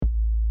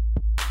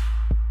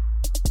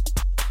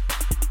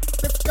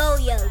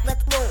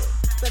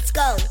Let's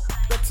go.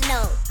 Let's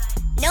know.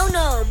 No,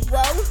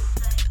 bro.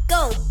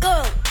 Go.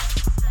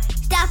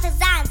 Stuff is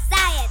on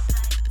science.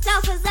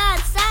 Stuff is on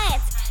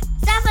science.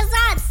 Stuff is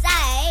on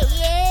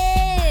science.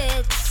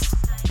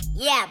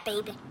 Yeah,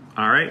 baby.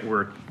 All right,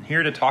 we're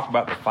here to talk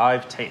about the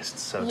 5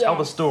 tastes. So tell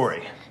the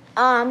story.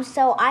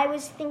 So I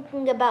was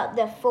thinking about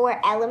the 4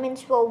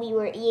 elements while we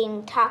were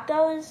eating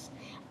tacos,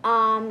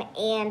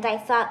 and I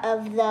thought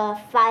of the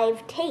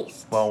 5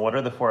 tastes. Well, what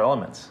are the 4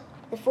 elements?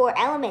 The 4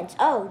 elements.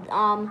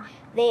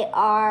 They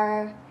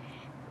are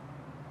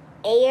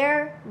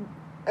air,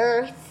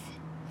 earth,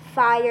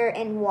 fire,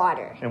 and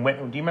water. And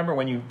do you remember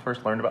when you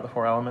first learned about the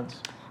 4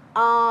 elements?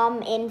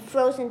 In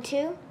Frozen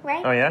 2,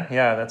 right? Oh, yeah?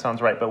 Yeah, that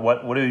sounds right. But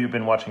what have you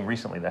been watching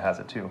recently that has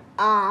it too?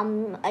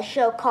 A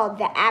show called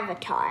The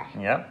Avatar.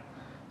 Yeah.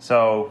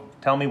 So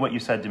tell me what you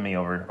said to me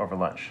over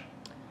lunch.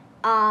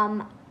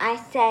 I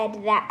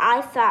said that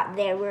I thought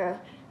there were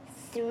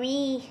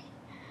 3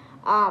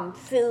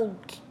 food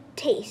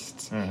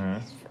tastes. Mm-hmm.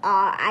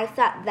 I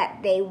thought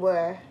that they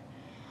were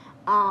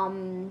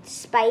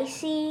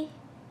spicy,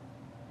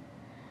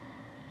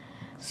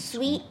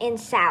 sweet, and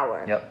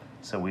sour. Yep.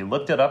 So we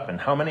looked it up, and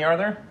how many are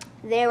there?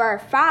 There are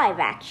 5,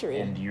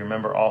 actually. And do you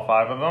remember all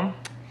 5 of them?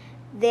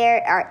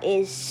 There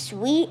is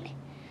sweet,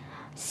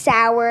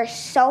 sour,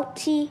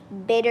 salty,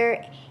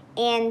 bitter,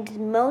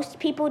 and most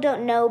people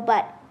don't know,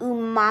 but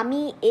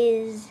umami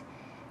is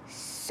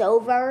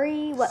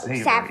savory,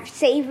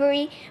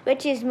 savory,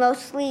 which is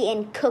mostly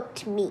in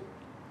cooked meat.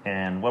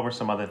 And what were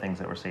some other things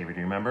that were savory? Do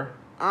you remember?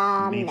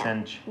 Meats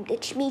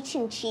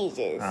and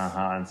cheeses.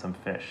 And some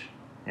fish.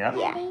 Yep.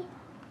 Yeah.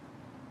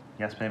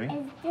 Yes, baby?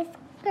 Is this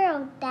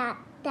girl that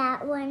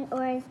one,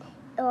 or is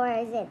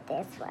it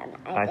this one?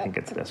 I think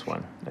it's this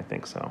one. I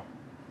think so.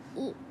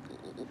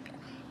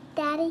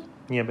 Daddy,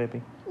 Yeah,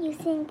 baby? you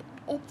think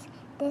it's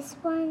this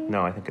one?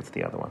 No, I think it's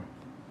the other one.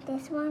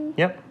 This one?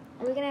 Yep.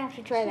 We're going to have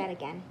to try that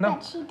again. No.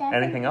 But she doesn't.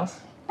 Anything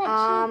else?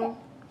 But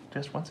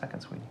Just 1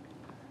 second, sweetie.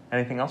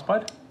 Anything else,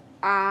 bud?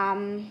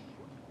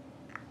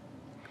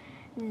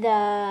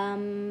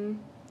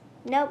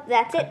 Nope,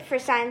 that's it for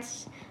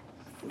science,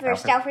 for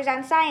Stouffer's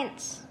on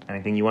Science.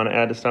 Anything you want to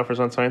add to Stouffer's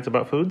on Science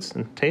about foods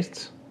and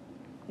tastes?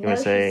 You want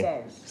to she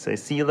say,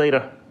 says. See you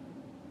later.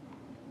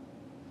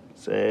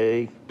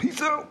 Say,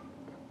 peace out.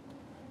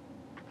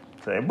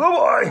 Say,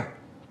 bye-bye.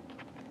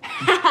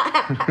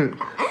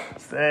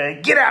 Say,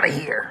 get out of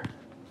here.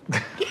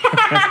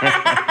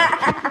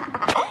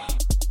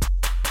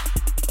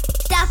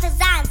 Stuff is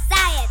on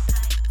science.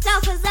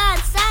 Stuff is on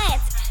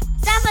science.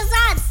 Stuff is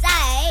on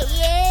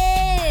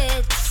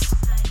science.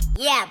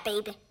 Yeah,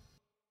 baby.